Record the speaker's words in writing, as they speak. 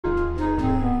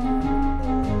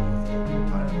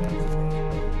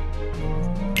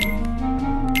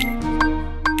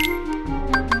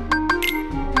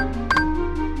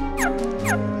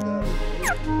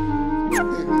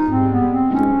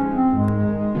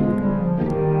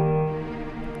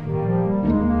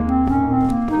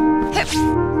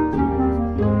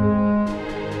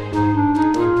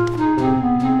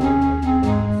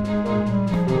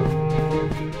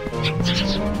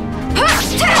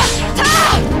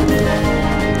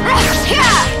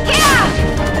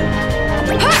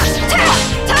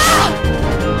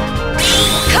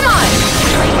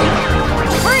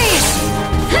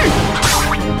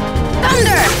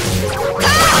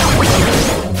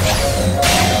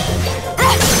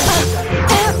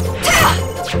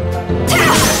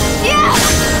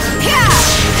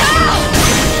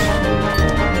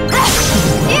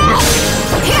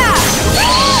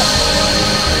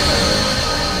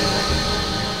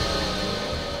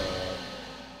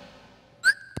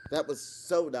That was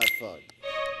so not fun.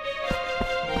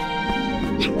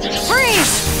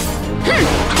 Freeze!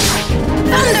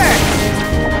 Thunder!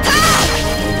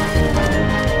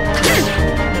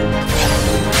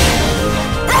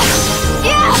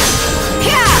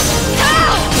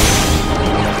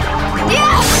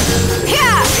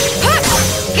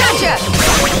 Gotcha!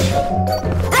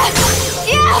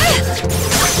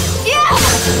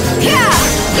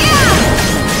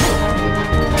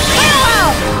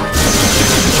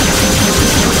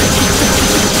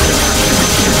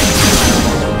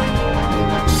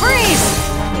 Freeze!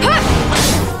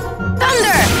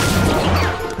 Thunder!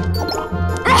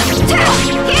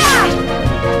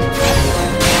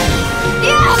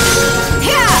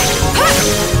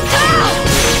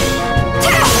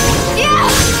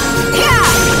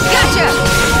 Gotcha!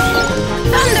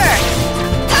 Thunder!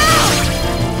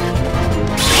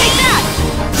 Take that!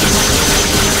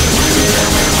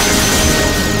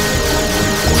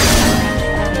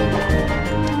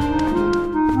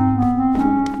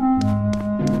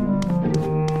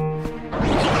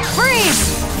 Freeze!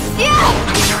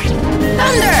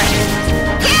 Thunder!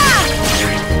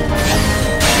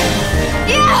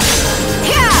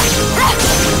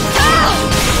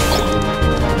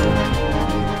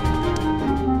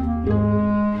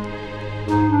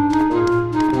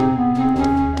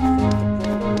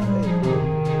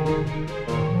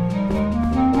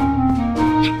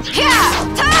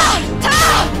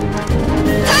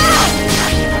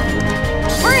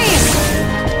 Freeze!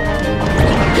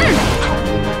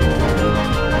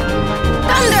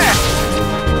 Thunder!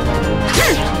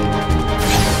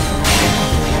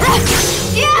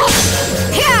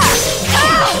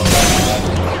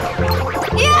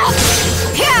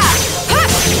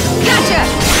 Gotcha!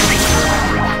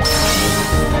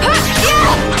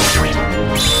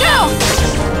 Go!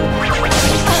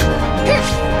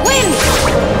 Wind!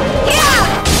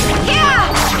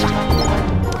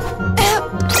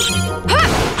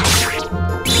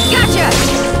 Gotcha!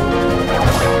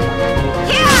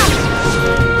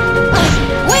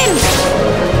 Wind!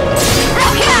 Wind!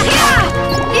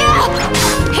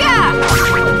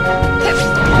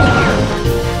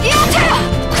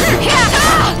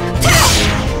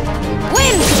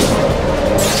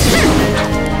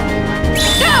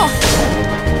 Go!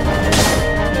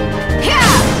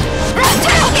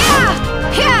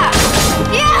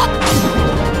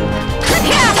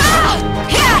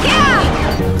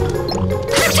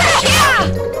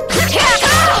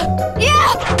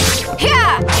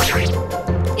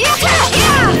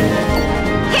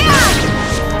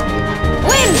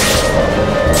 Wind!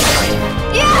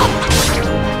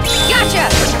 Gotcha! Go!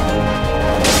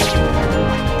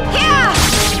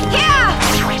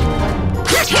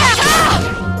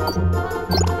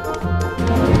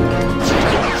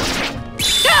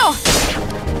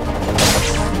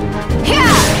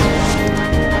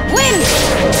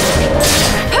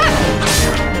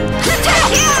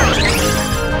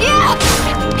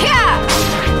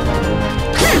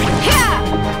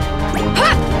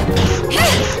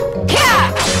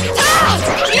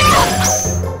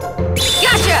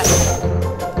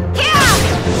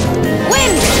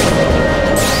 Wind! Gotcha!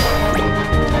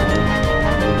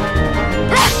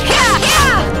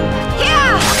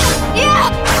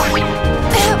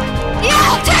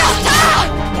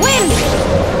 Wind!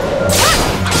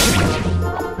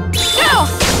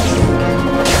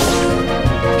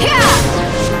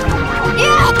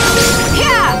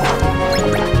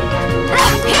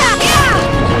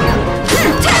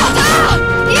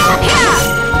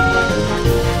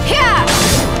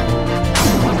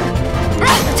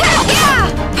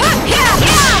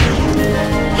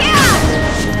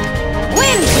 Wind! Go!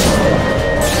 Wind!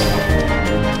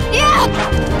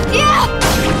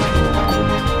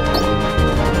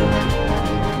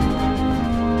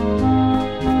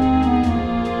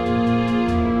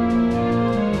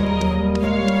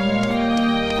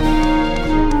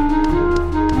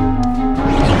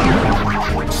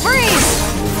 Freeze!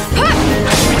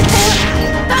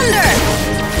 Thunder!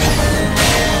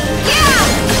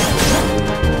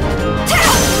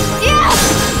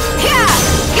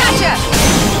 Gotcha!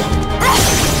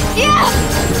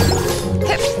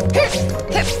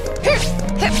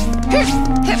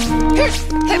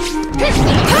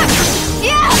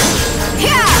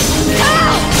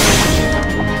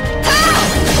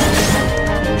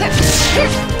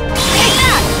 Take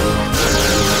that!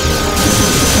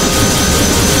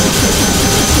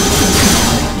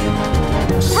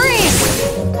 Freeze!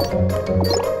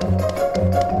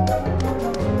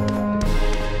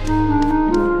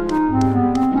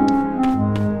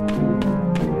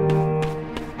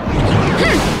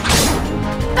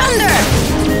 Thunder!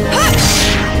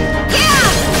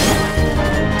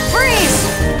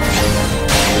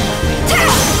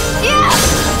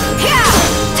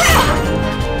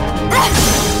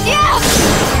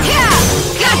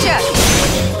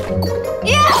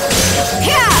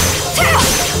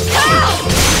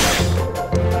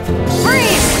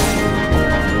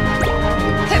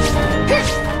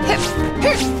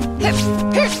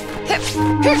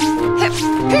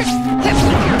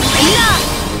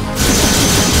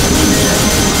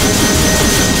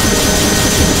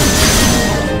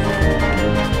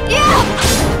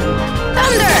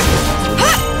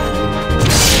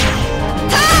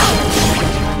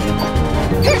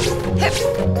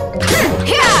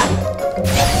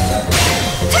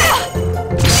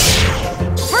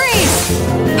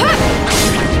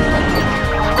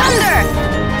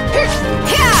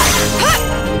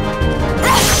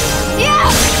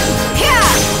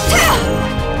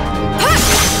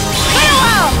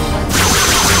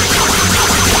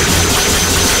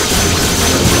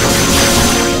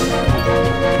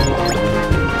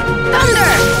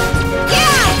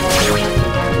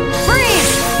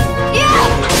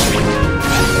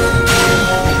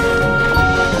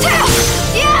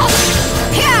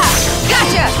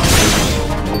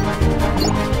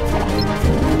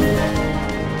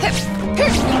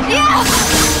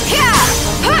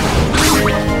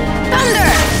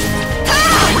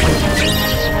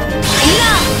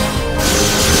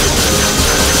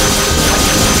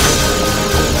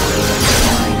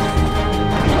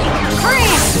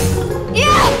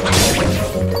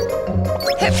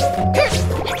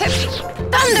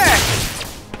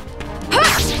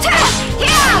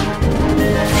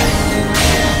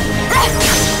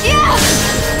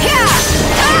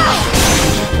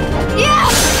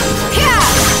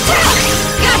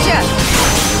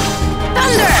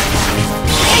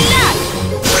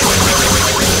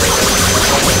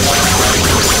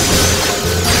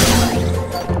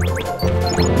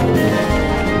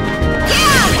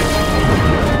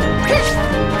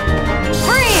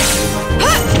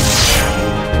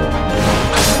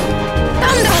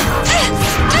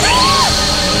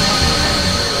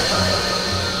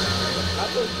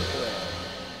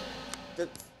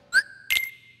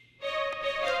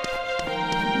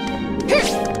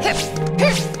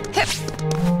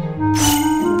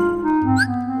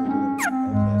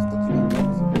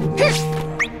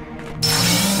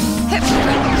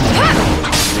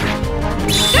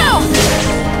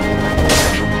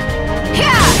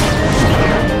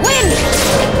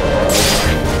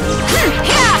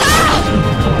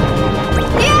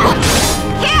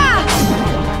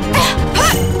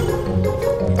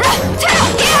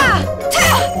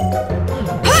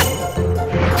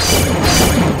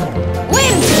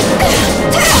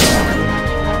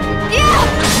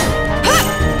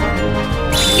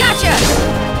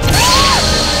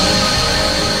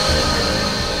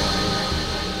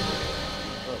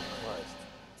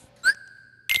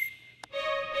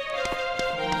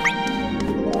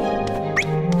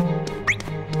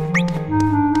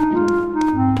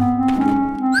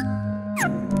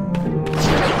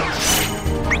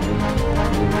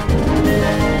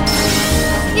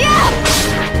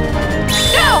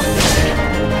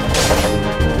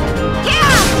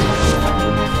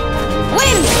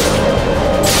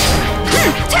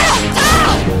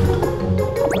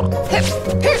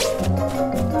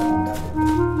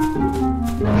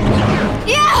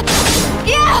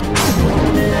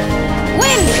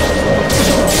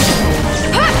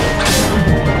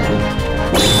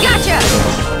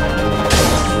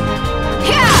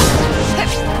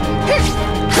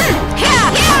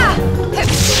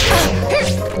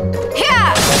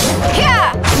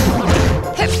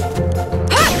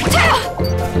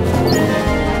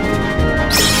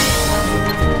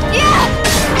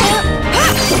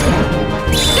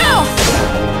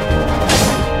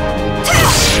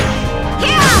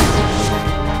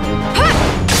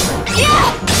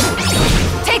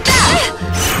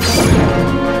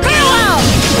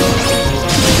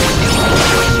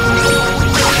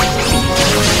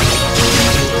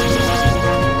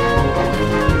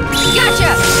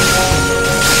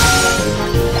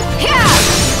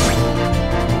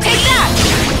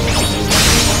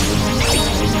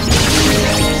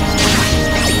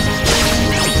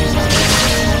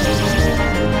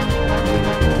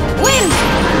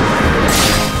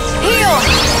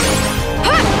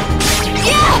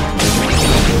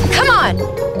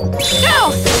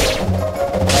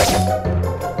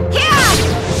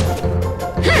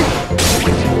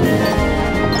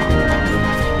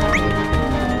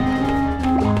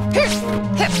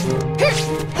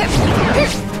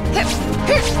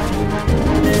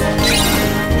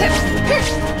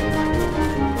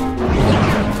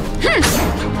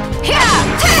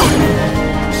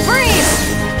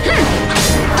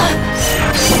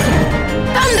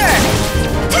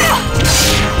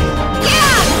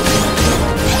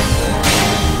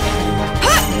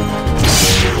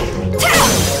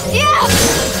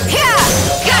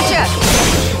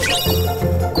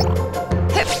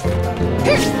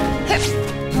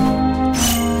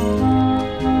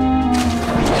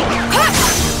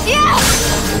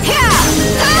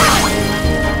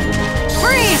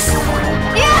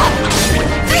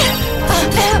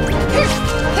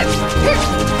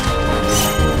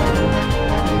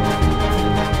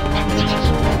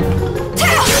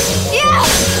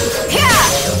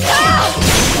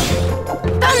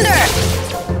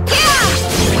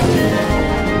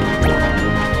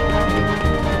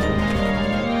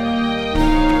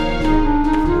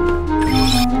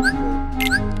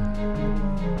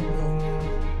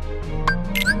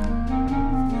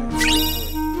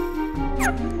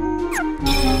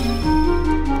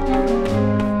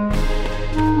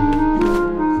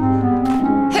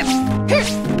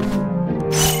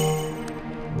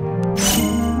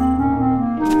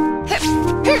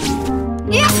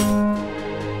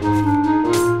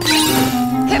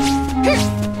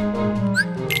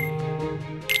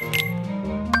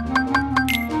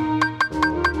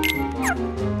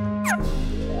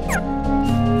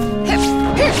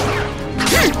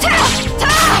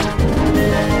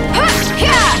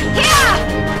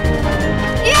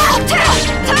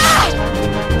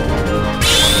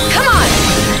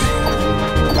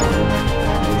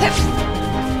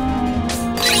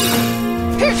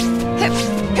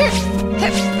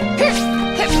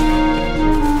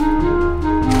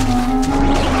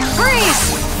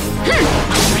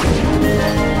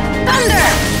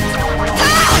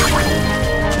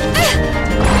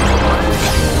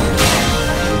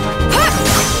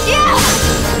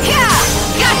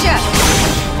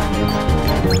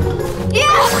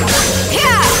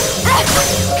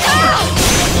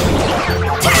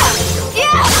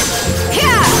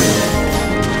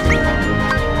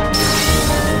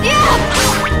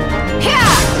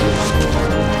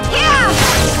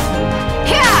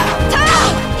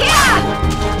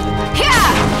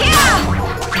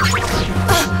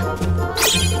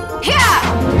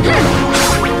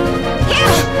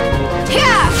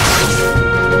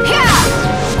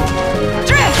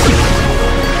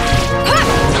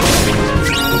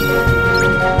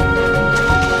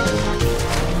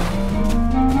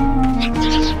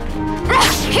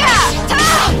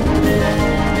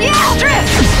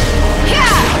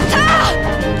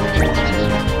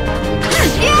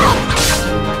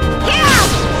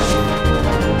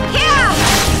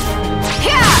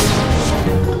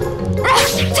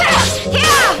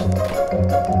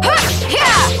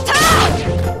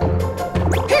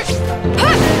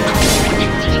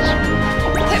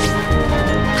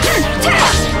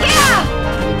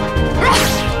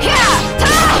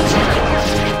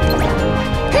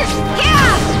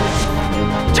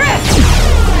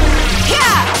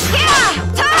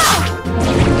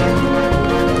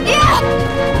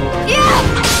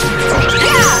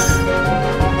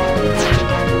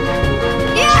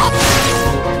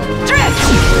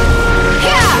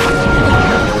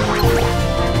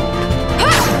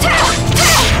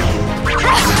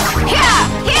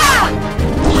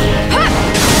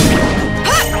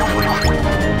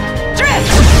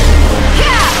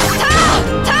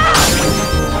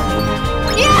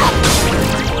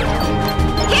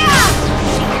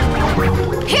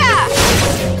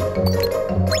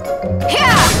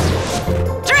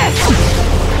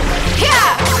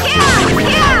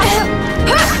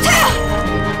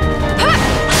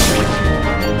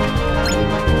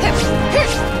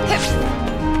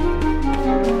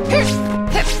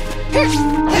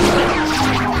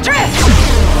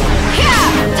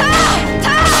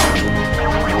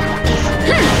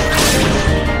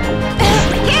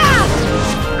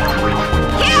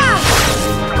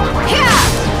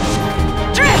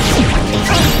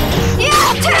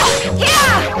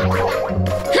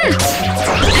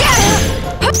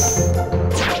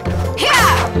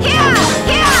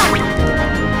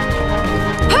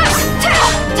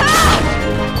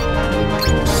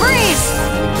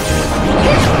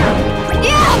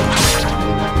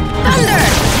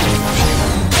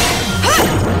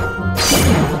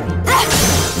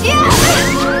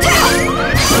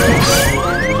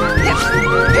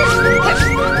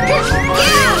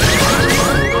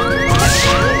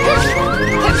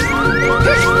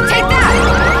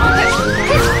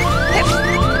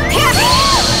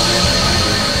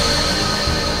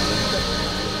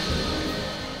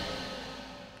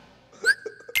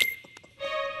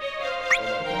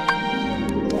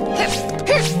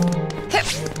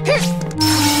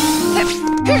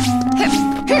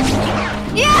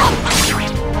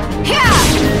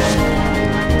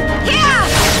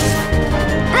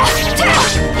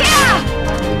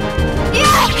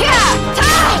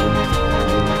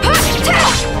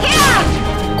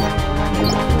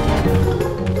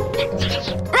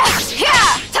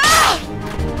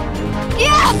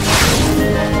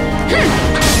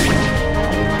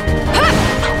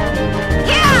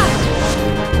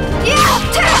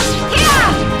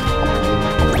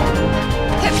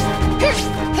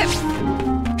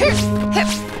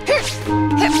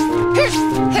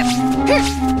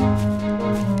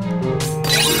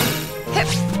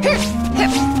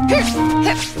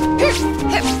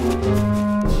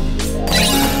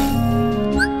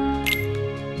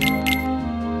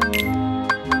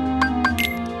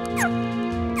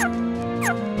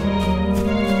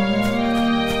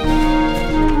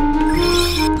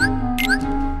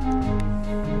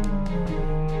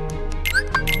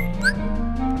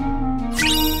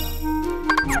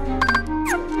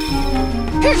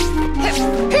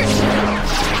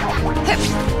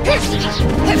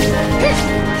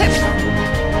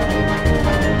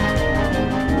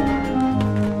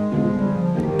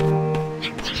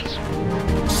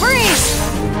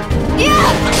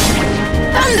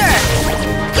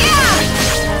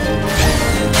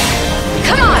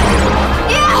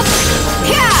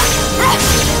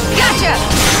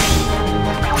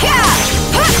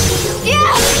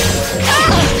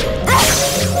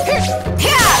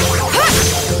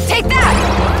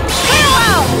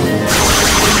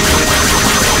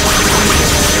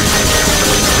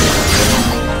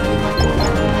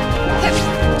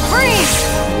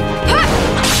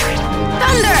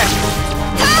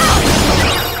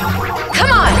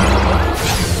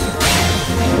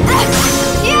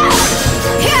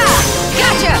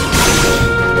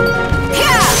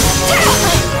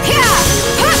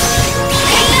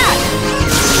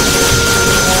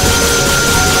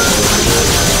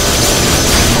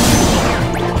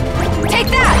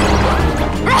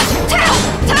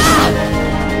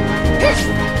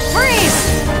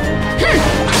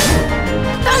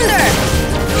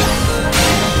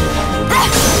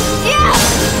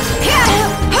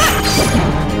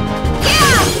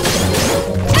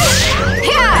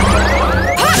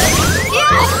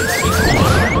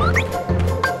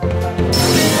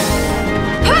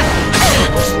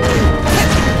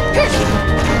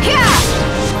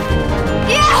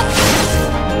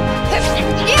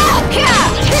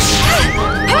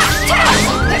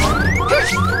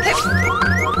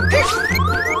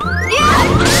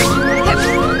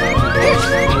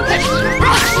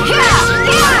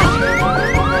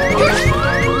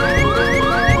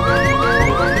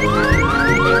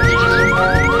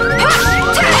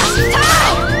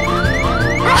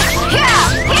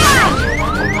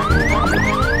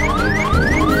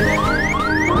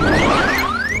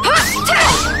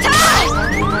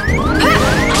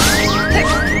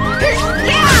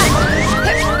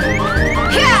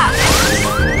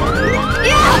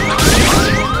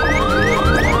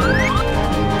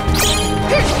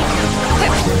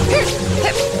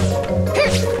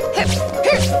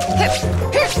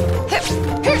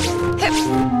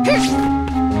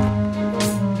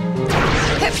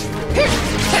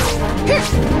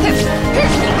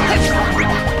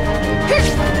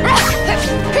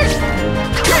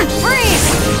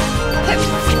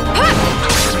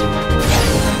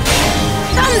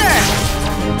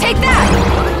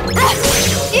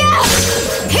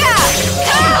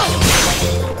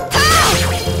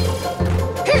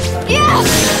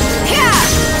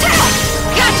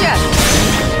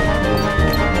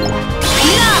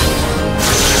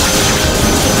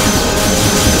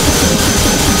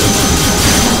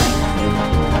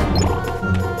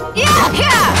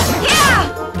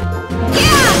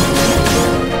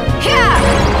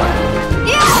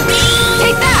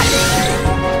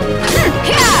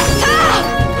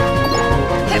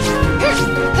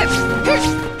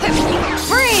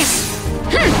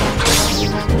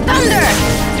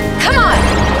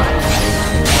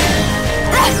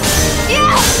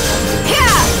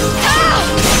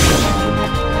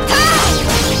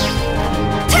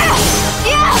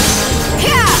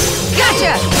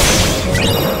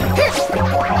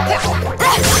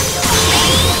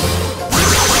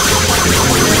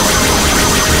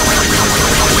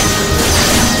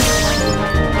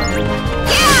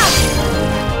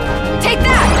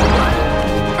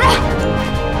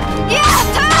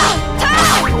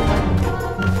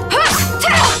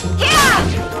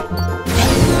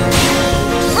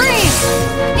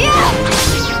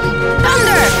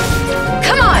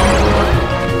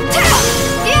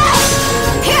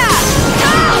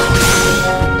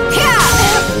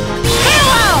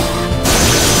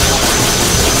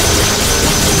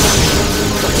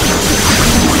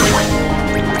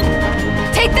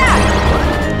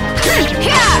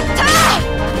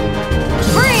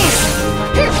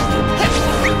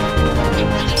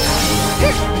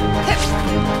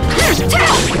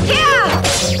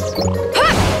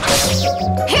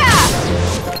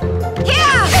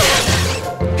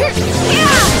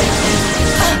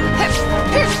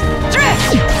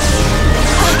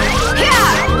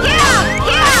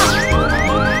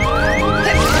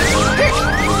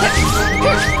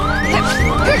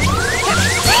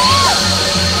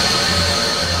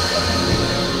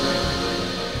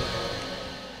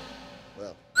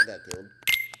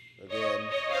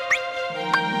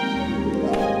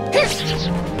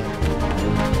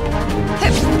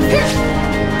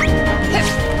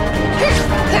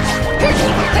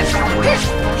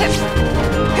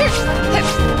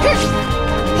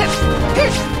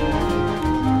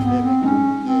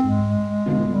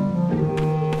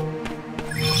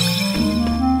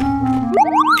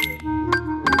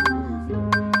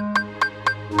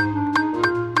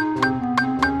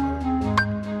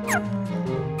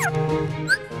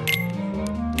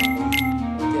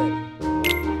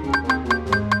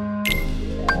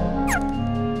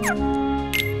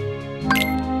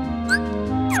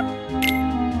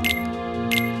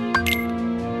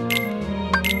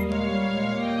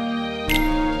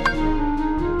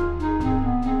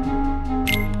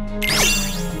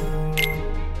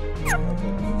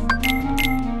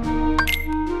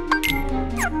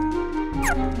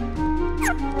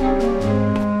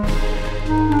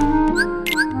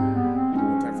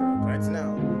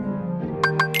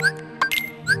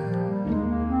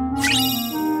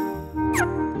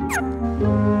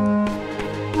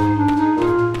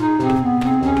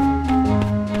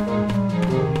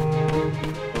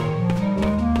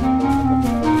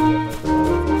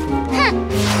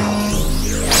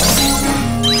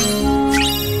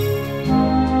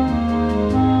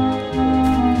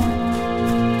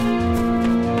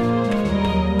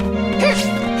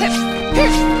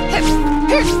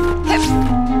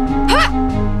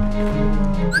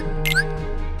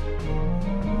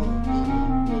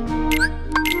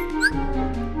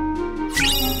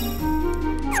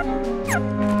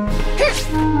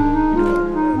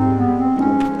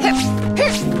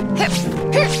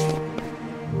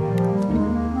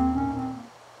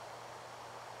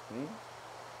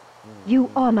 You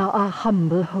honor our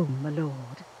humble home, my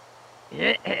lord.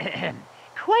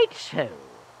 Quite so.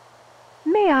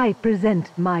 May I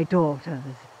present my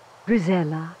daughters,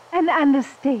 Grisella and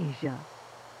Anastasia?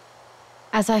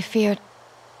 As I feared,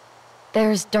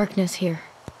 there is darkness here.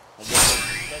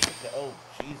 Oh,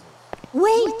 Jesus.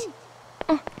 Wait!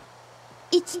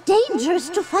 It's dangerous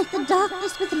to fight the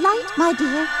darkness with light, my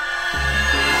dear.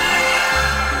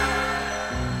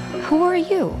 Who are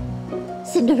you?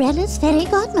 Cinderella's fairy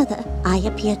godmother. I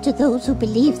appear to those who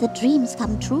believe that dreams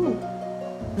come true.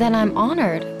 Then I'm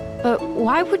honored. But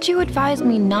why would you advise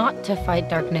me not to fight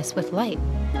darkness with light?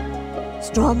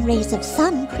 Strong rays of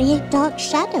sun create dark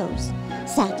shadows.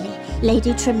 Sadly,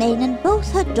 Lady Tremaine and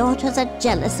both her daughters are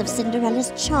jealous of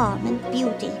Cinderella's charm and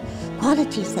beauty,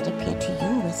 qualities that appear to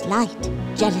you as light.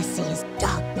 Jealousy is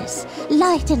darkness.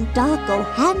 Light and dark go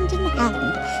hand in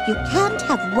hand. You can't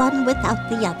have one without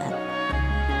the other.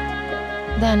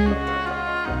 Then,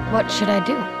 what should I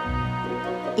do?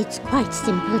 It's quite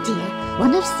simple, dear.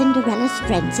 One of Cinderella's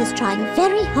friends is trying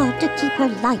very hard to keep her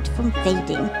light from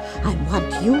fading. I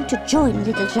want you to join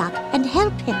little Jacques and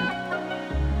help him.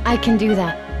 I can do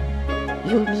that.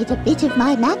 You'll need a bit of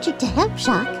my magic to help,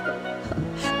 Jacques.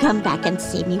 Come back and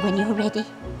see me when you're ready.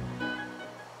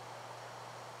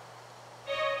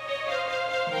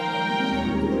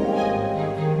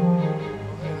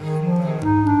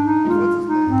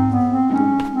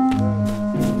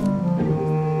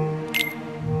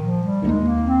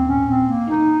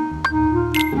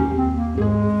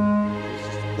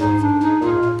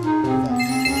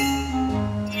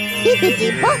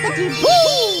 Bibbidi-bobbidi-boo!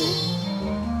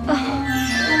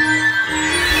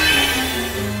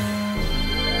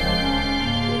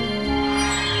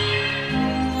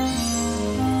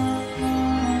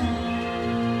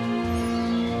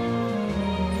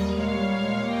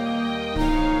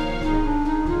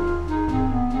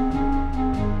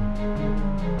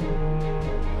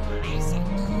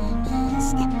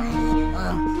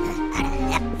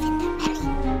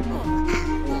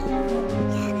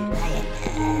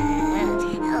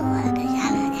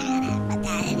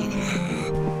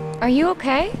 Are you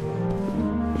okay?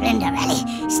 Flinderelli,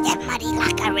 step muddy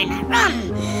locker in a run.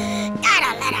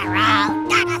 Gotta let her out.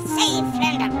 Gotta save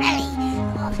Flinderelli.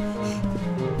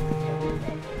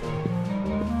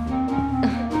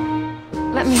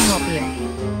 Let me help you.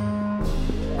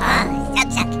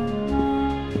 Zuck.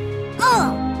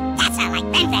 Oh, that's how like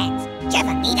Ben-Vans. Do you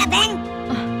ever meet a Ben?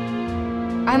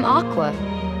 I'm Aqua.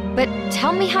 But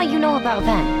tell me how you know about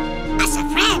Ven. Us a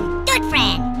friend. Good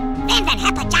friend. Ben-Van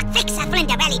help a Jack fix a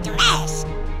Flinderelli to rest.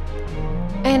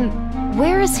 And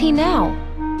where is he now?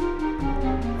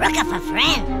 Look for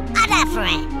friend. Other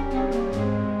friend.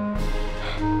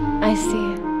 I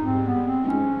see.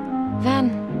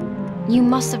 Ven, you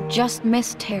must have just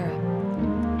missed Tara.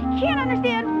 I can't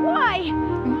understand why.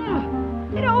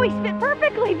 It always fit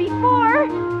perfectly before.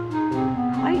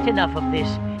 Quite enough of this.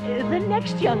 The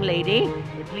next young lady,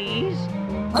 please.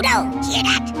 Oh no, hear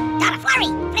that? Don't worry.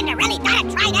 Flinderelli gotta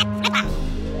try that flipper.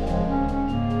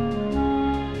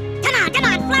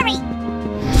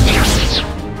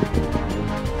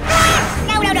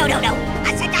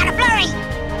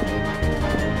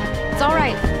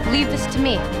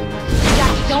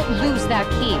 don't lose that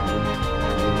key.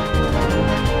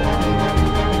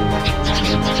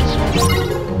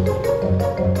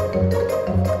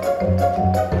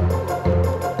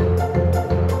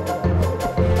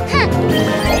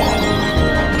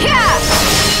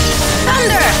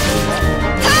 Thunder!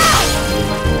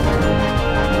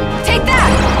 Take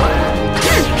that!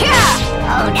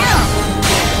 Oh no!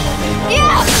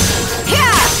 Yeah!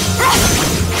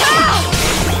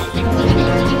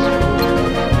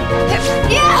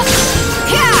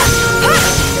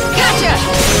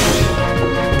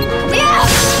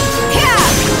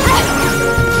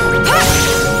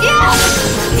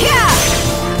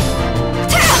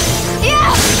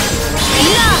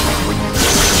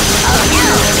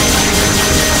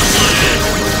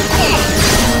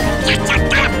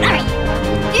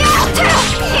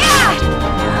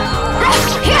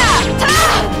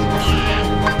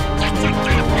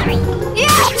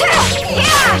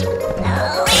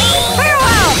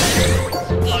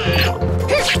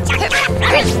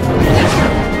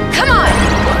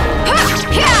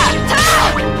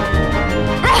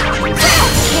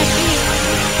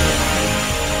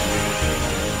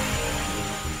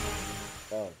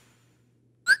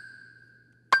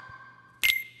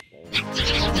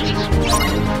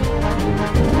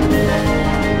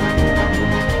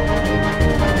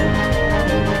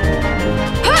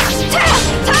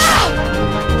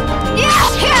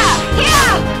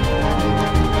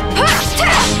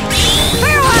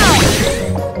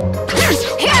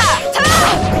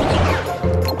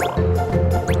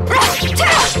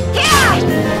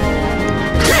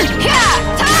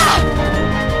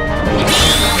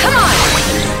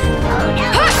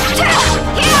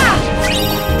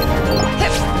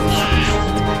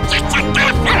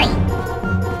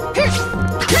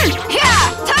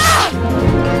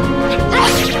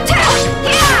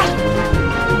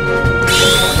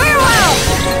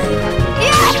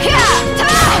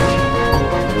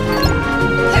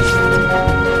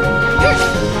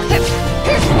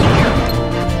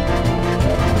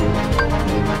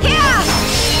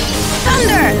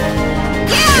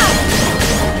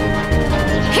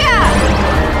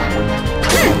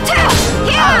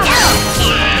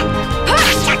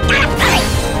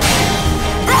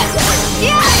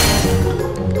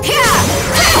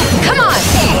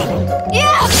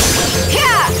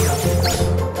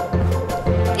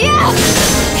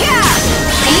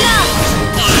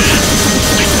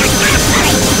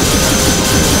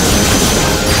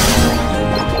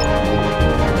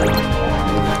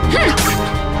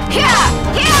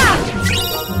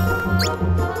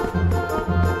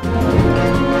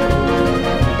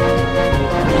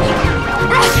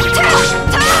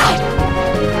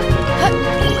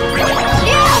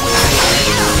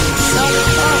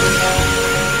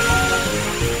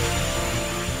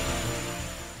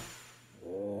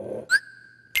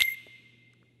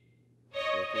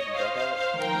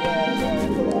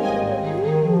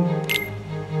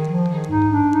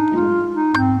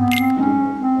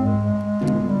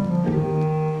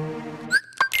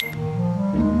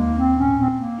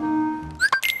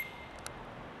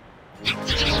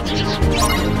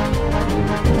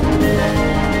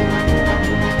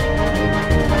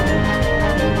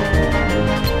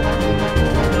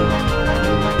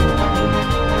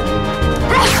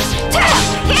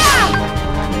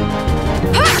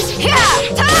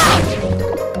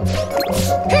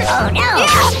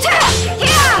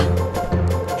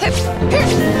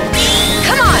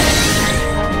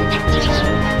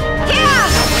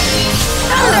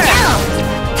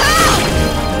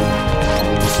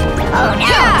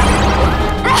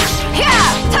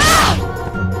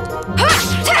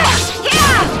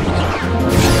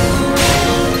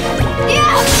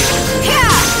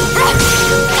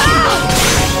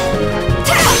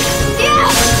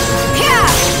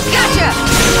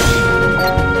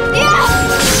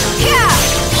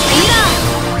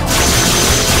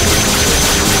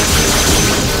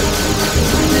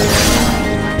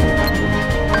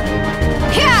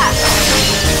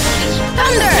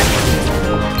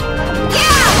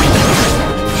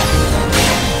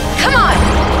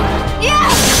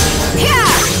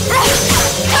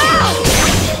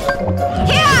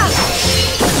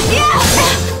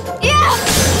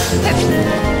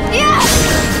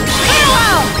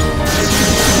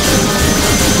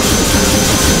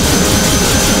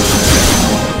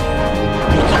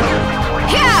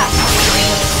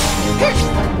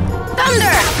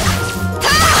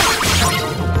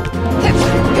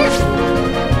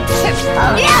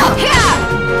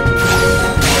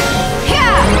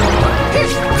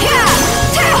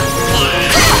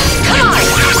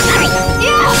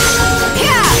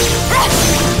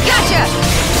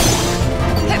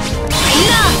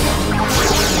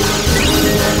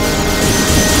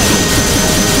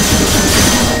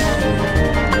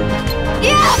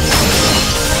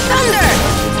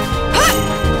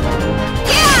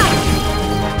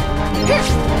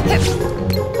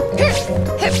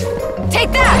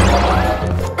 Take that!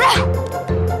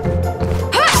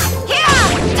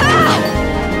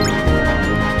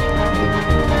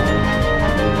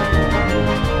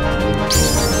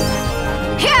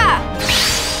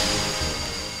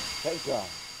 Thank God.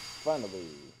 Finally.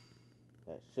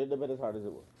 That shouldn't have been as hard as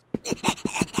it was.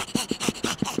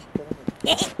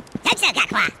 Thanks,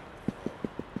 Aqua.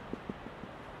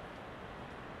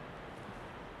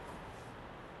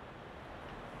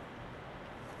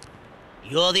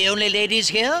 You're the only ladies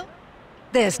here?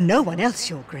 There's no one else,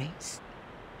 Your Grace.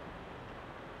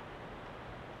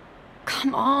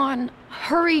 Come on.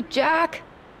 Hurry, Jack.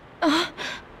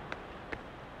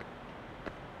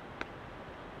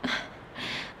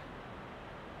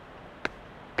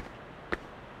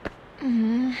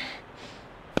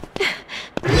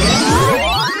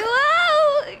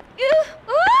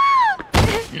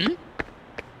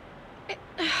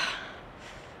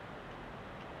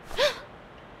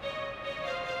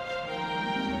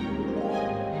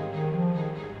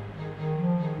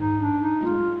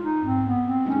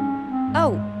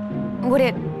 Oh,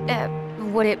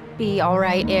 would it be all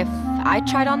right if I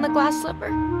tried on the glass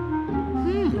slipper?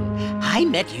 I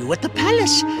met you at the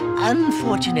palace.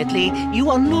 Unfortunately, you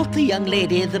are not the young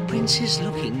lady the prince is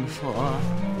looking for.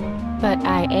 But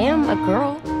I am a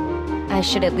girl. I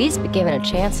should at least be given a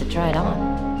chance to try it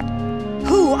on.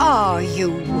 Who are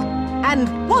you?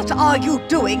 And what are you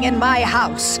doing in my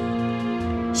house?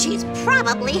 She's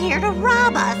probably here to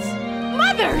rob us.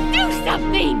 Mother, do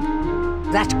something!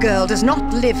 That girl does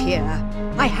not live here.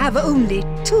 I have only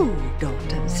 2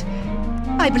 daughters.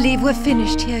 I believe we're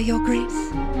finished here, Your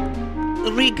Grace.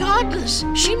 Regardless,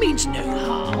 she means no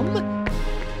harm.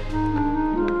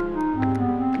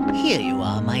 Here you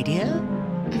are, my dear.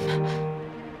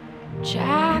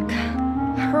 Jack,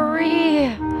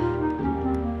 hurry.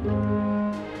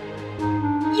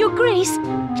 Your Grace,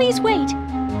 please wait.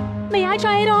 May I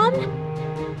try it on?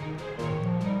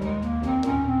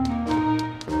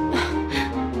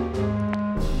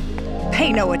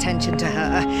 Pay no attention to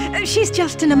her. She's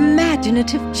just an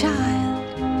imaginative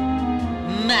child.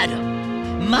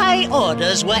 Madam, my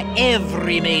orders were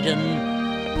every maiden.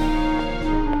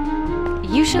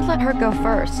 You should let her go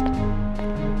first.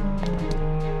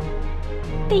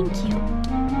 Thank you.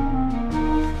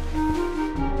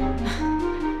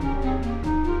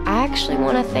 I actually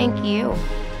want to thank you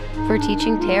for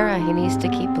teaching Tara he needs to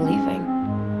keep believing.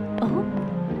 Oh?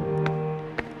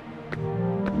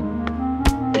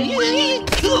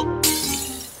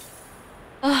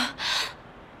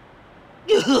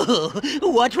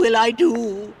 What will I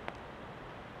do?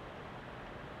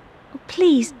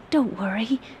 Please, don't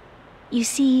worry. You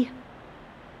see,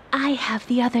 I have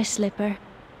the other slipper.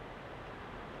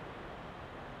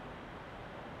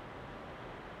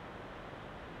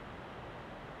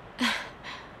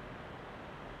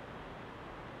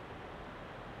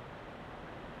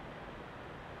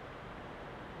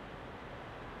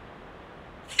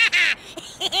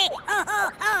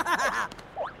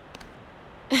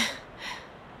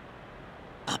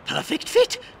 A perfect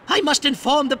fit. I must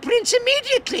inform the prince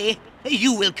immediately.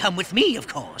 You will come with me, of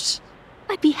course.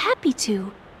 I'd be happy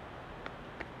to.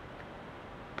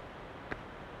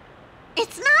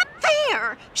 It's not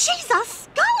fair. She's a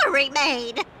scullery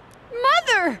maid.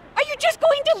 Mother! Are you just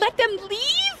going to let them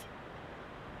leave?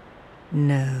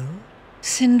 No.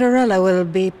 Cinderella will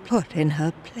be put in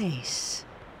her place.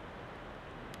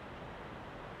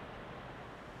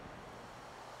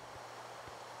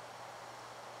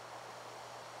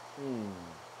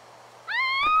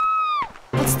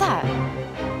 What's that?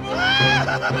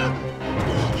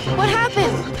 What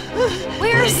happened?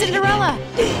 Where is Cinderella?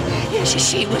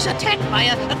 She was attacked by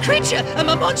a creature, a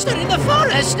monster in the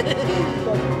forest.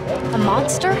 A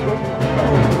monster?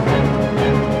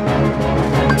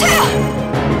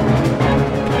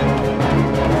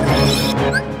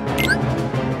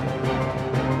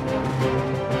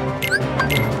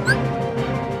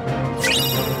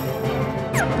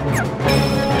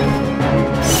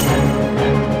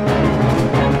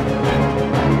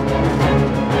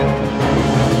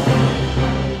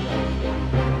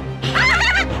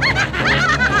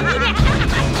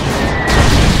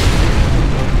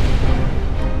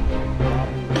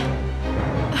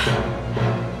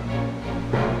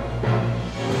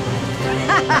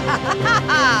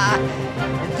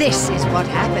 This is what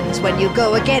happens when you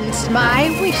go against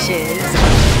my wishes.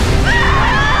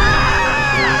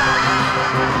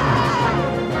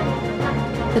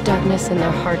 The darkness in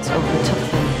their hearts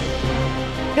overtook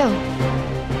them. Go.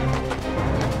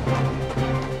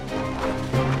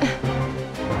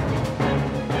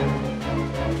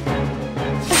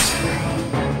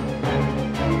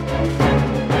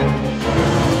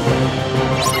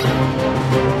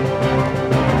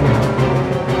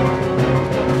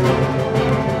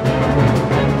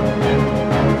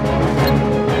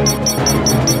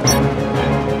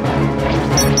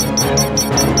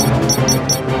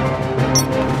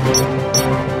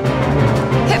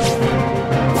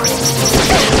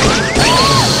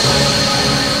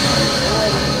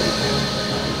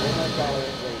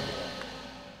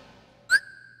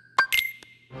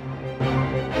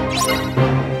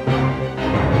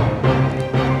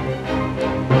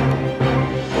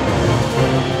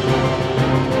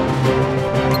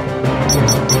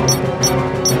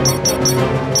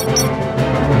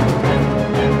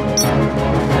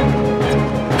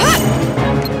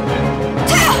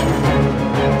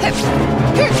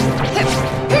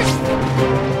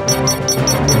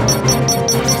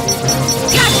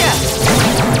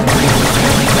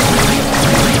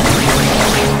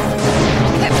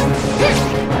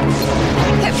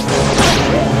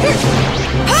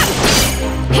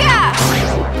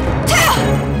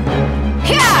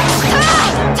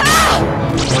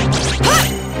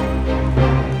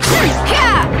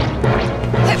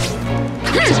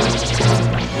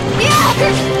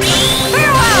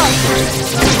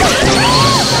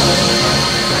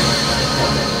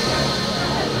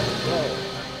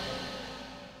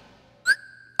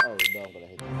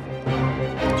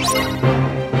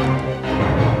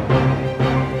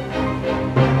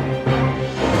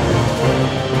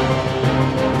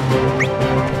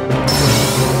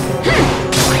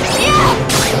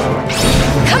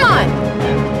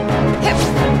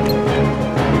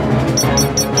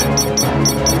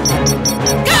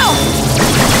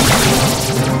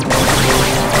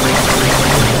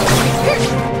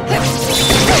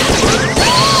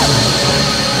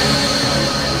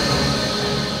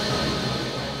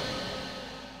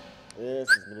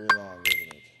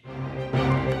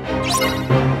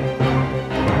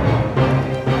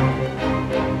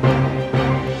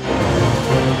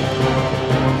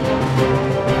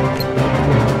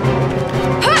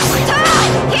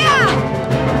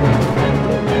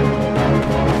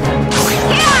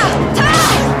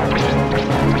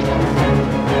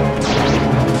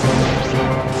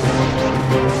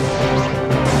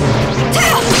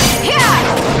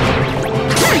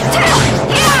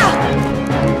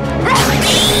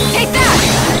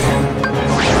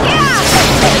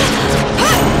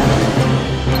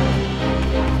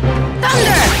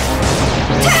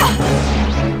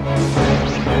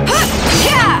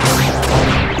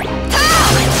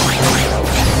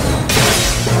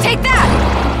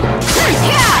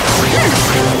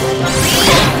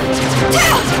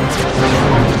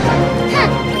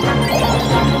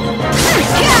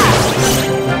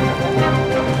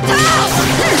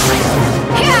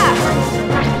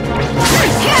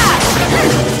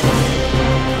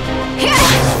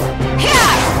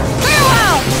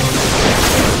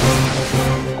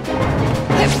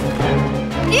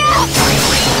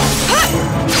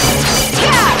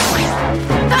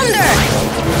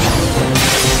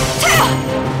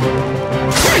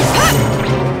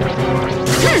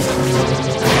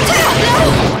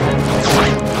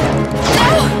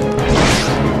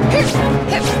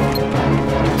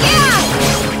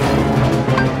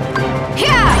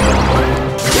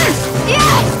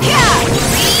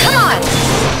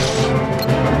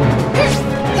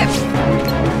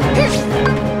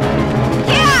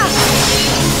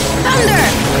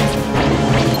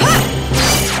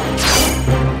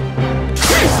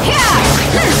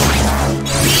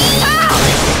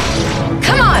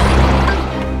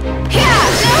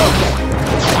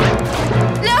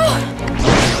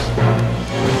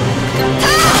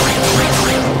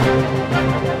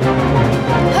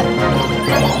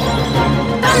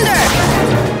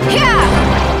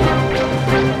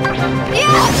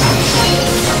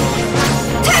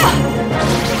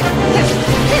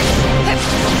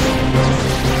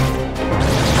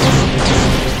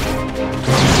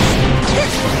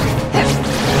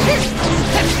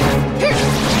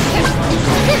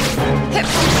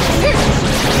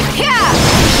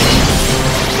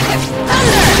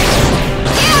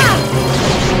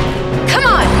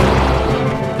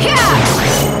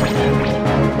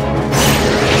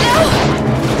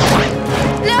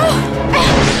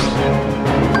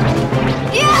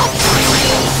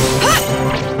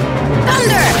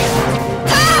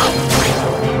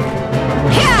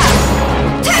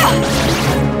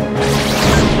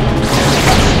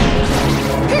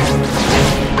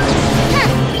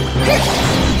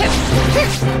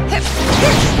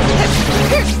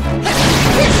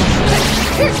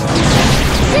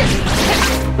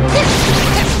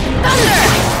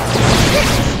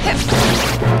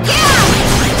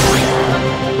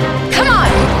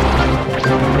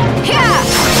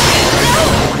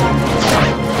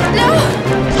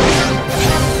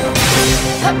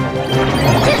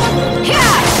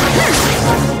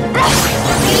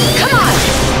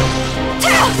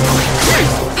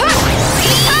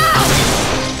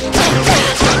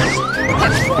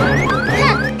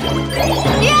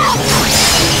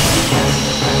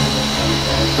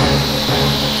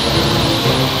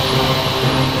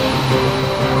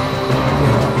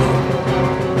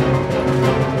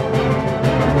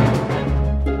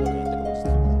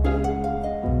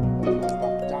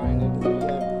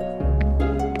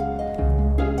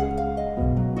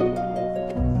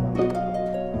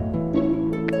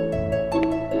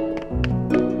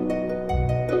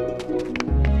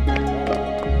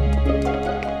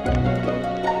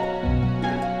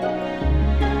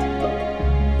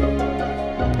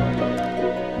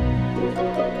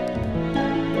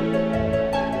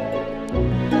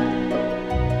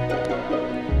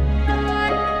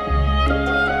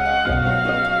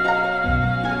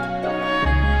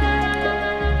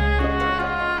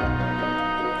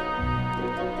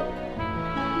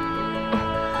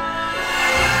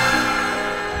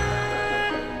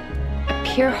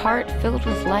 Pure heart filled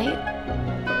with light?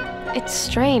 It's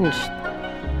strange.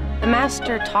 The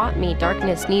Master taught me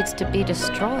darkness needs to be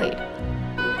destroyed.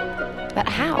 But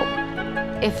how,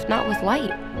 if not with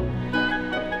light?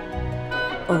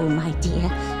 Oh, my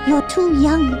dear, you're too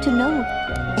young to know.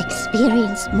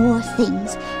 Experience more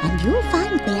things, and you'll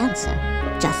find the answer.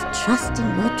 Just trust in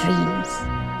your dreams.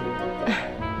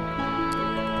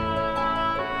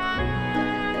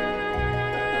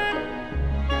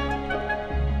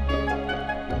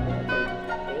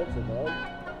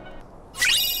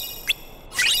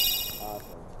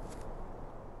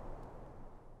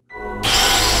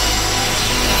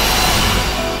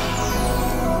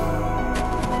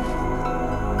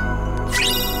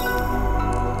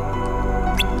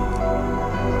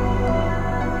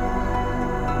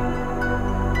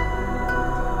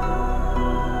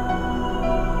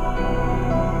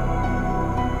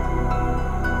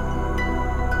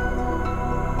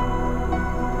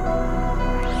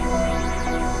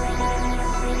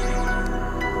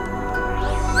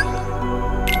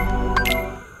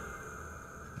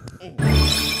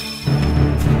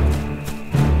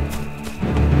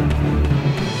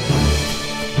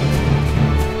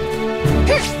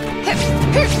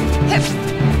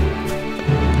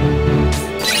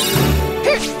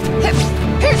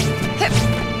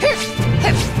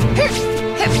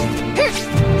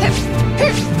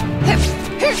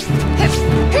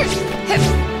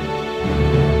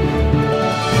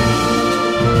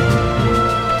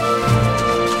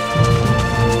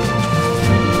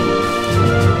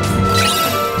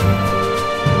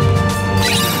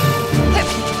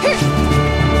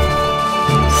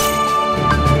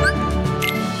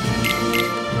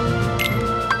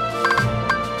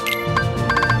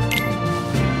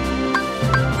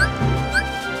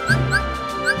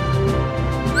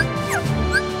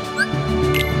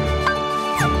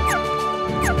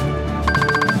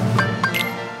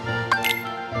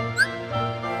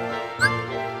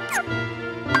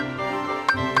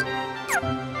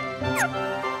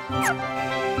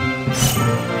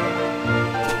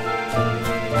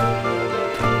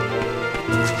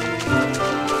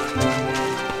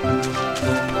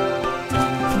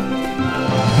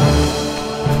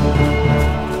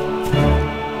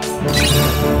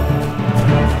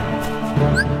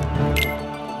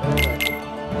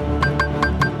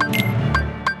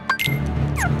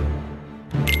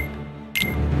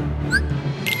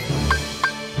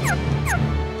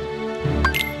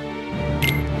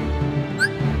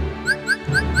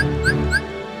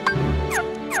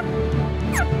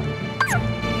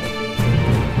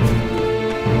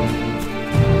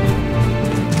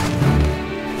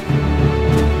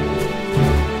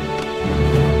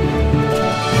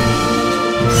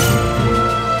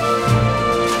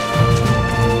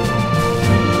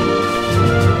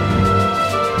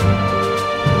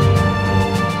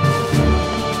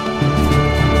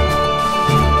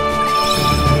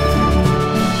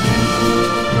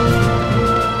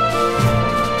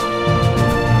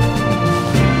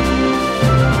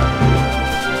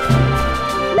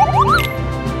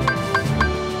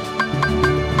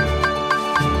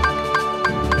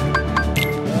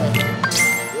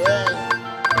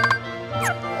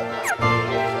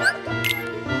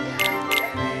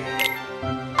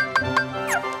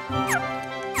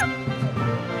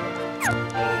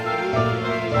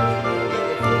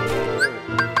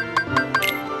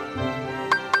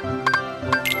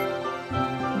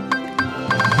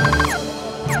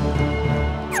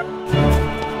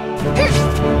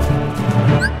 Huh.